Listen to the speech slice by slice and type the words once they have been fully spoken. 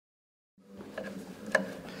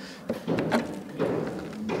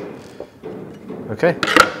Okay.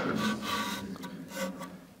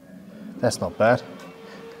 That's not bad.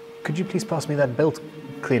 Could you please pass me that belt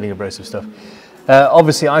cleaning abrasive stuff?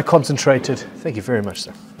 Obviously, I concentrated. Thank you very much,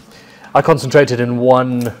 sir. I concentrated in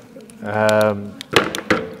one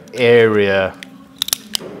area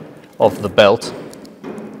of the belt,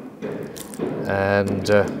 and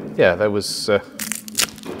yeah, that was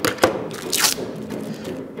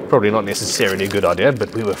probably not necessarily a good idea,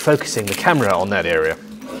 but we were focusing the camera on that area.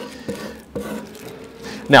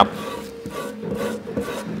 Now,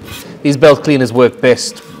 these belt cleaners work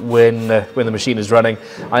best when the machine is running.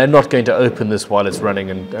 I am not going to open this while it's running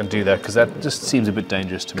and do that, because that just seems a bit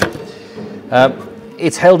dangerous to me.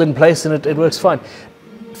 It's held in place and it works fine.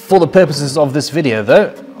 For the purposes of this video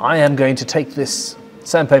though, I am going to take this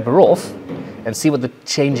sandpaper off and see what the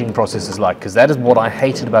changing process is like, because that is what I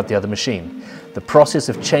hated about the other machine. The process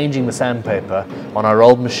of changing the sandpaper on our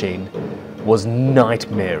old machine was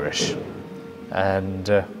nightmarish and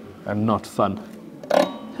not fun.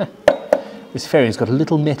 This fairing's got a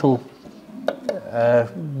little metal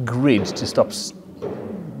grid to stop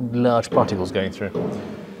large particles going through.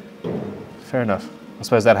 Fair enough. I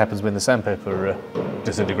suppose that happens when the sandpaper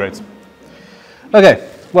disintegrates. Okay,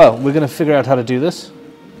 well, we're going to figure out how to do this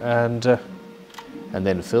and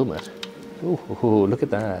then film it. Ooh, look at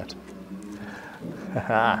that.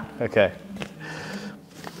 Haha, okay.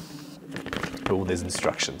 Oh, there's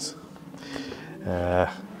instructions.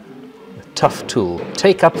 Tough tool.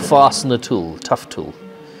 Take up fastener tool. Tough tool.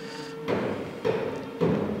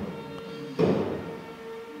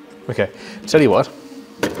 Okay, tell you what.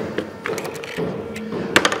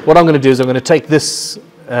 What I'm going to do is I'm going to take this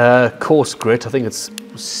coarse grit, I think it's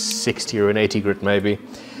 60 or an 80 grit maybe,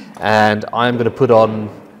 and I'm going to put on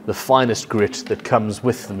the finest grit that comes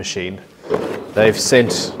with the machine. They've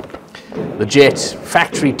sent the Jet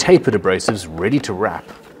factory tapered abrasives ready to wrap,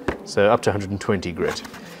 so up to 120 grit.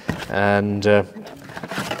 And yeah,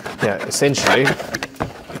 essentially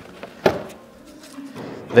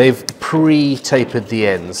they've pre-tapered the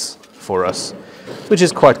ends for us, which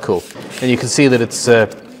is quite cool. And you can see that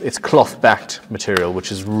it's cloth-backed material,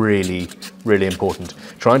 which is really, really important.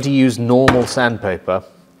 Trying to use normal sandpaper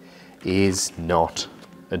is not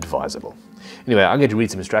advisable. Anyway, I'm going to read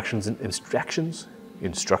some instructions, and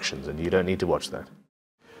you don't need to watch that.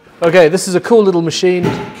 Okay, this is a cool little machine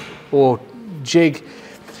or jig.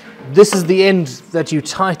 This is the end that you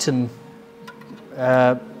tighten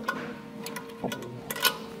the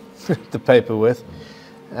paper with,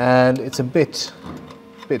 and it's a bit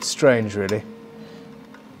strange really,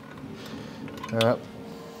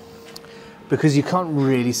 because you can't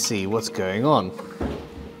really see what's going on.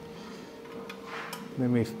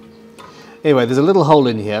 Anyway, there's a little hole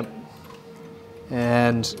in here,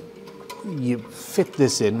 and you fit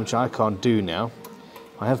this in, which I can't do now.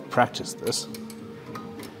 I have practiced this.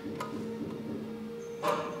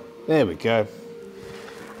 There we go.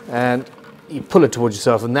 And you pull it towards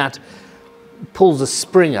yourself, and that pulls a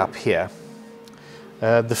spring up here.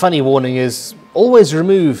 The funny warning is always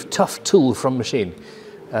remove tough tool from machine.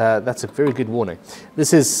 That's a very good warning.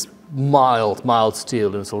 This is mild steel,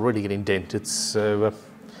 and it's already getting dented. So,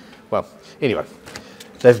 well, anyway,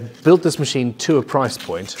 they've built this machine to a price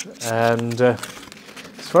point, and as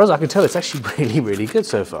far as I can tell, it's actually really, really good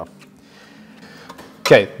so far.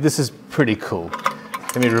 Okay, this is pretty cool.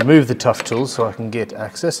 Let me remove the tough tool so I can get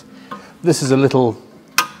access. This is a little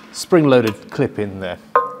spring-loaded clip in there.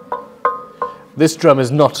 This drum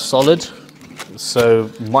is not solid, so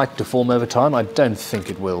might deform over time. I don't think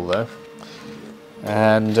it will though.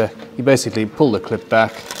 And you basically pull the clip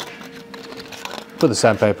back, put the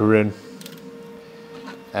sandpaper in,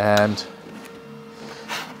 and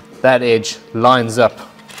that edge lines up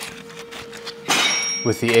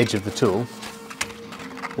with the edge of the tool.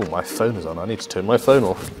 Oh, my phone is on. I need to turn my phone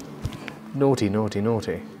off. Naughty, naughty,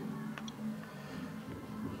 naughty.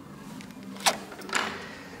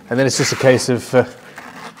 And then it's just a case of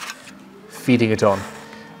feeding it on.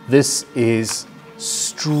 This is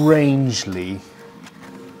strangely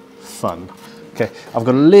fun. Okay, I've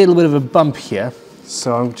got a little bit of a bump here,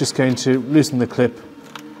 so I'm just going to loosen the clip,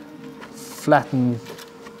 flatten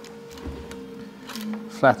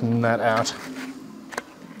that out.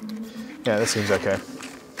 Yeah, that seems okay.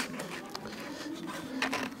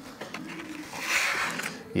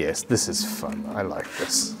 Yes, this is fun. I like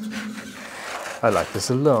this. I like this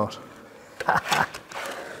a lot.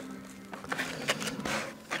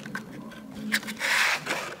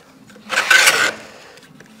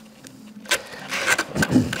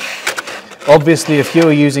 Obviously, if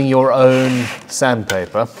you're using your own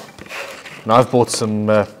sandpaper, and I've bought some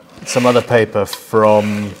other paper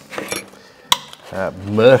from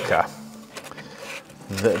Mirka,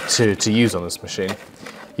 to use on this machine.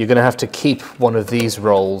 You're going to have to keep one of these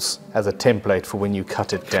rolls as a template for when you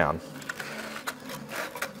cut it down.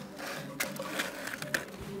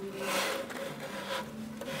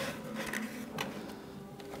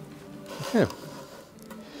 Okay.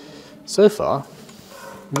 So far,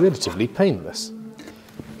 relatively painless.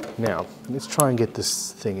 Now, let's try and get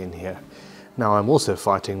this thing in here. Now, I'm also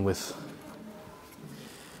fighting with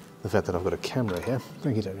the fact that I've got a camera here.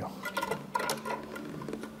 Thank you, Daniel.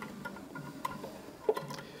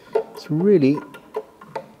 It's really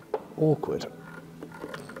awkward.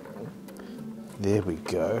 There we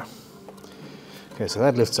go. Okay, so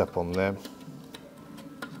that lifts up on there.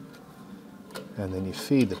 And then you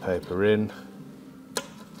feed the paper in.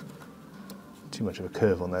 Too much of a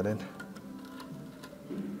curve on that end.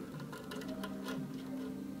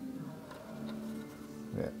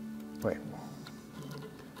 Yeah, wait.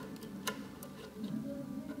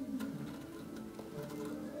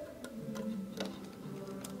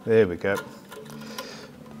 There we go.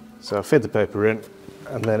 So I fed the paper in,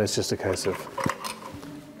 and then it's just a case of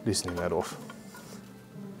loosening that off.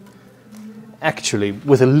 Actually,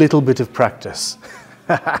 with a little bit of practice,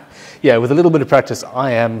 yeah, with a little bit of practice,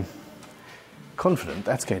 I am confident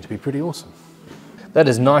that's going to be pretty awesome. That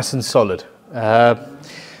is nice and solid.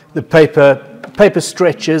 The paper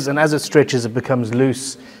stretches, and as it stretches, it becomes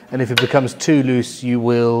loose. And if it becomes too loose, you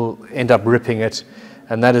will end up ripping it,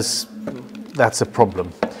 and that's a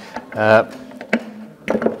problem.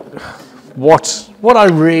 What I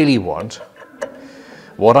really want,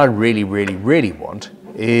 what I really want,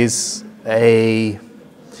 is a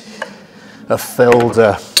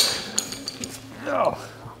Felder. Oh,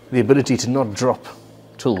 the ability to not drop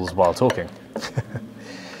tools while talking.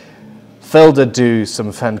 Felder do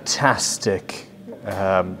some fantastic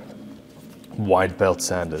wide belt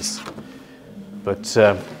sanders, but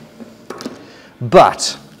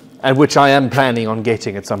and which I am planning on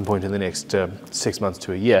getting at some point in the next 6 months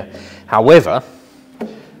to a year. However,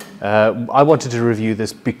 I wanted to review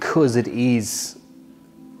this because it is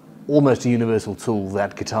almost a universal tool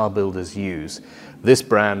that guitar builders use. This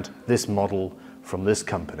brand, this model from this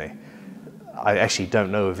company. I actually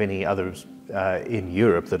don't know of any others in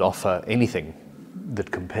Europe that offer anything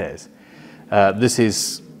that compares. This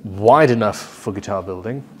is wide enough for guitar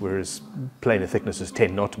building, whereas planar thicknesses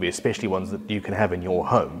tend not to be, especially ones that you can have in your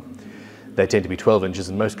home. They tend to be 12 inches,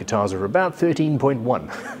 and most guitars are about 13.1.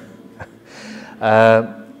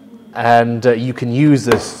 And you can use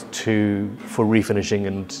this for refinishing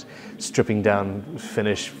and stripping down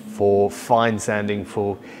finish, for fine sanding,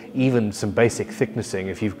 for even some basic thicknessing.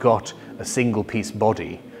 If you've got a single piece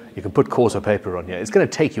body, you can put coarser paper on here. It's going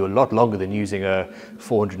to take you a lot longer than using a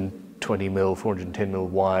 420mm, 410mm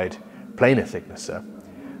wide planar thicknesser,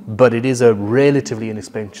 but it is a relatively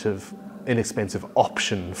inexpensive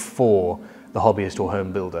option for the hobbyist or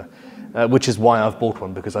home builder, which is why I've bought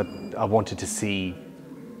one, because I wanted to see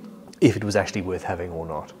if it was actually worth having or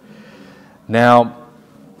not. Now,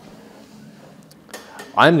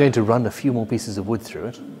 I'm going to run a few more pieces of wood through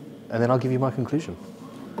it, and then I'll give you my conclusion.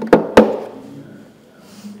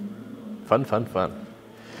 Fun, fun, fun.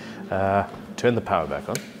 Turn the power back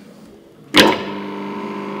on.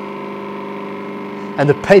 And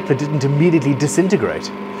the paper didn't immediately disintegrate.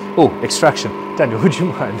 Oh, extraction. Daniel, would you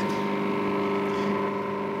mind?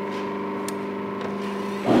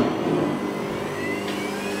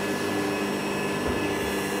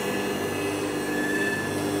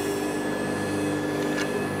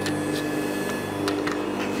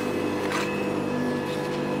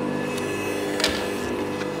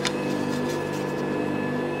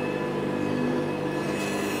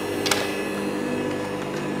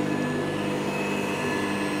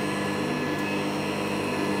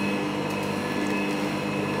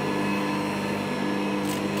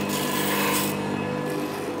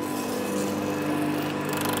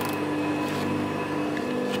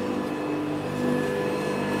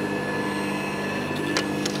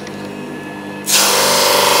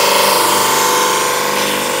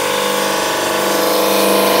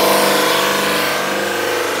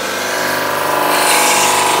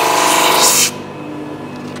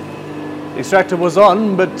 The extractor was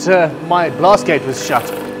on, but my blast gate was shut.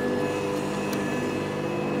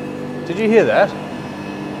 Did you hear that?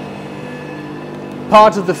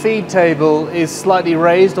 Part of the feed table is slightly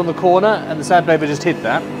raised on the corner, and the sandpaper just hit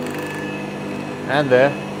that. And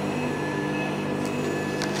there.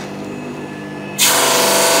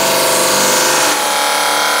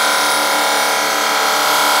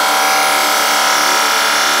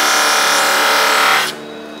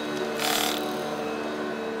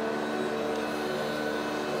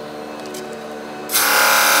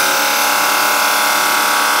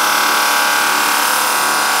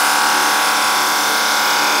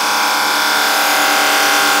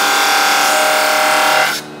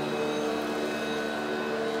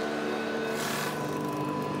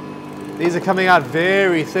 These are coming out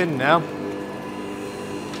very thin now.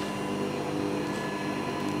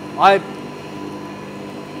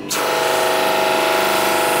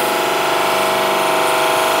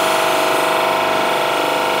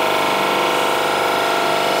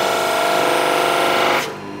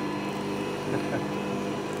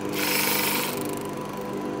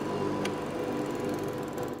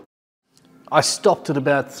 I stopped at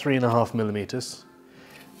about 3.5 millimeters.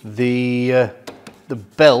 The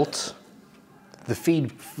belt, the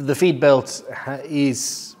feed belt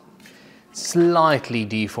is slightly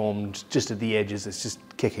deformed just at the edges. It's just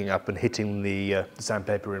kicking up and hitting the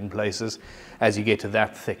sandpaper in places as you get to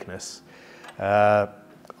that thickness.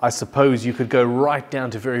 I suppose you could go right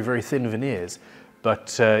down to very, very thin veneers,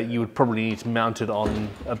 but you would probably need to mount it on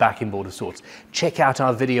a backing board of sorts. Check out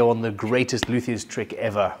our video on the greatest luthier's trick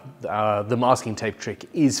ever. The masking tape trick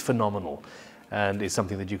is phenomenal and is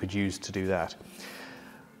something that you could use to do that.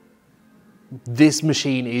 This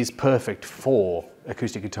machine is perfect for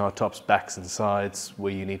acoustic guitar tops, backs and sides,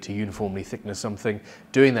 where you need to uniformly thickness something.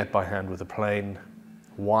 Doing that by hand with a plane,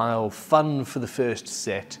 while fun for the first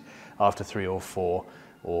set, after 3 or 4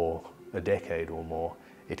 or a decade or more,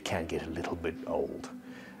 it can get a little bit old.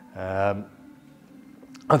 I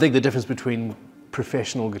think the difference between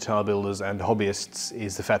professional guitar builders and hobbyists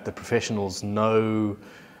is the fact that professionals know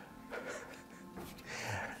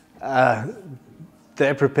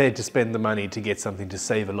they're prepared to spend the money to get something to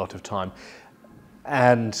save a lot of time.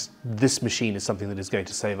 And this machine is something that is going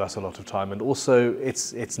to save us a lot of time. And also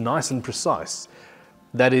it's nice and precise.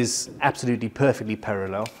 That is absolutely perfectly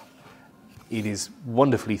parallel. It is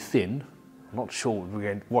wonderfully thin. I'm not sure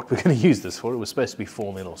what we're going to use this for. It was supposed to be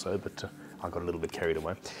 4 mil or so, but I got a little bit carried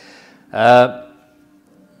away.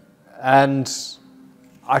 And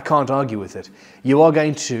I can't argue with it. You are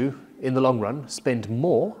going to, in the long run, spend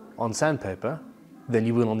more on sandpaper than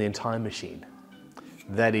you will on the entire machine.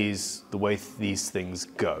 That is the way these things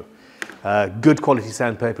go. Good quality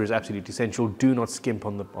sandpaper is absolutely essential. Do not skimp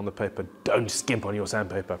on the paper. Don't skimp on your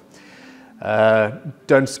sandpaper.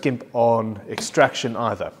 Don't skimp on extraction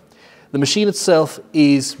either. The machine itself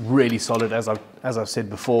is really solid, as I've said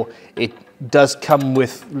before. It does come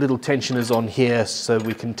with little tensioners on here, so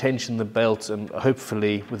we can tension the belt, and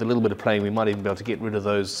hopefully with a little bit of playing we might even be able to get rid of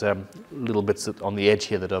those little bits on the edge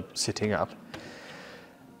here that are sitting up.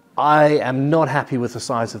 I am not happy with the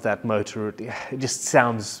size of that motor. It just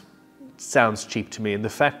sounds cheap to me, and the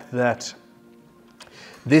fact that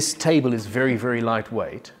this table is very, very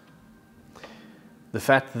lightweight, the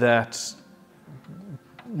fact that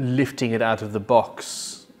lifting it out of the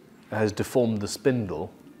box has deformed the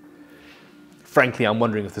spindle. Frankly, I'm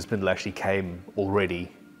wondering if the spindle actually came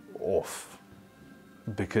already off,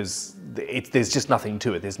 because there's just nothing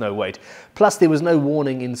to it. There's no weight. Plus, there was no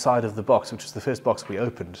warning inside of the box, which was the first box we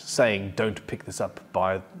opened, saying don't pick this up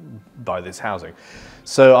by this housing.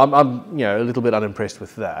 So I'm a little bit unimpressed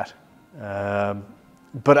with that.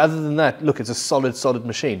 But other than that, look, it's a solid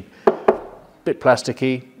machine. Bit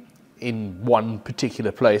plasticky in one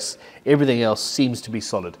particular place. Everything else seems to be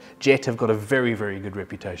solid. Jet have got a very, very good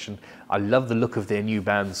reputation. I love the look of their new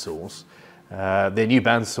bandsaws. Their new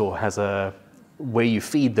bandsaw has where you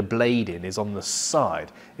feed the blade in is on the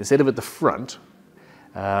side instead of at the front,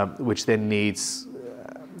 which then needs,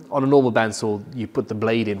 on a normal bandsaw, you put the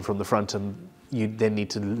blade in from the front and you then need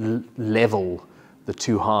to level the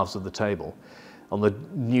two halves of the table. On the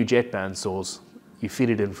new Jet bandsaws, you feed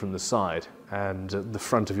it in from the side, and the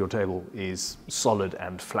front of your table is solid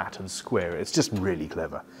and flat and square. It's just really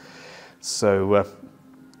clever. So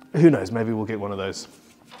who knows, maybe we'll get one of those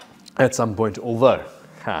at some point, although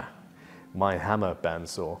my hammer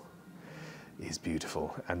bandsaw is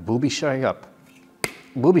beautiful and will be showing up.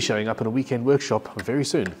 Will be showing up in a weekend workshop very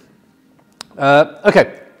soon.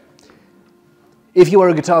 Okay, if you are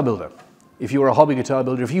a guitar builder, if you are a hobby guitar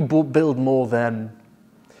builder, if you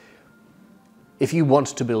if you want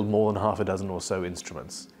to build more than half a dozen or so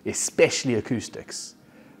instruments, especially acoustics,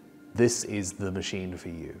 this is the machine for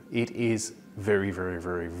you. It is very, very,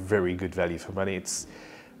 very, very good value for money. It's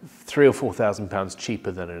 £3,000 or £4,000 cheaper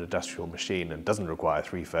than an industrial machine and doesn't require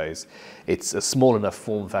 3-phase. It's a small enough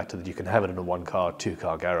form factor that you can have it in a 1-car,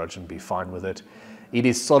 2-car garage and be fine with it. It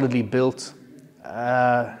is solidly built.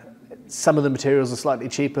 Some of the materials are slightly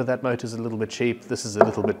cheaper. That motor's a little bit cheap. This is a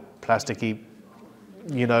little bit plasticky,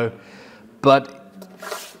 But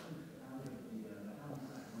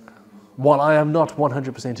while I am not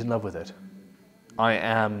 100% in love with it, I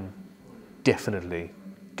am definitely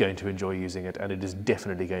going to enjoy using it, and it is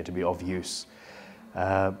definitely going to be of use.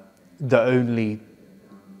 The only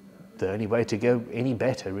way to go any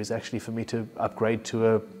better is actually for me to upgrade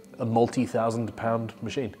to a multi-thousand-pound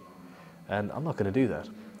machine. and I'm not going to do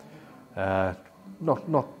that.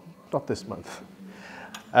 Not this month.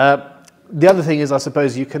 The other thing is, I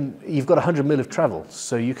suppose you've got 100 mil of travel,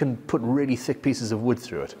 so you can put really thick pieces of wood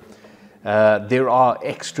through it. There are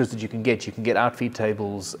extras that you can get. You can get outfeed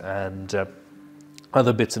tables and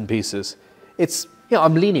other bits and pieces.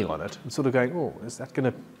 I'm leaning on it. I'm sort of going, oh, is that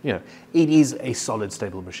going to, it is a solid,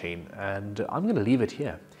 stable machine, and I'm going to leave it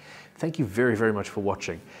here. Thank you very, very much for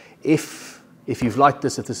watching. If you've liked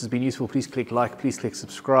this, if this has been useful, please click like, please click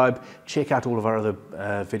subscribe. Check out all of our other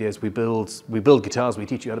videos. We build guitars, we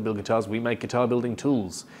teach you how to build guitars, we make guitar building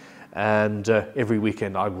tools. And every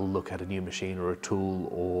weekend I will look at a new machine or a tool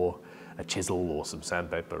or a chisel or some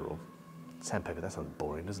sandpaper. Sandpaper, that sounds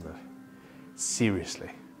boring, doesn't it? Seriously.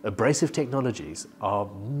 Abrasive technologies are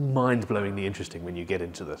mind-blowingly interesting when you get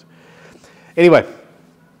into that. Anyway,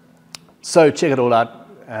 so check it all out,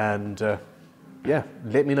 and yeah,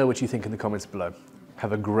 let me know what you think in the comments below.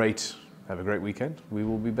 Have a great weekend. We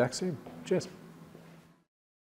will be back soon. Cheers.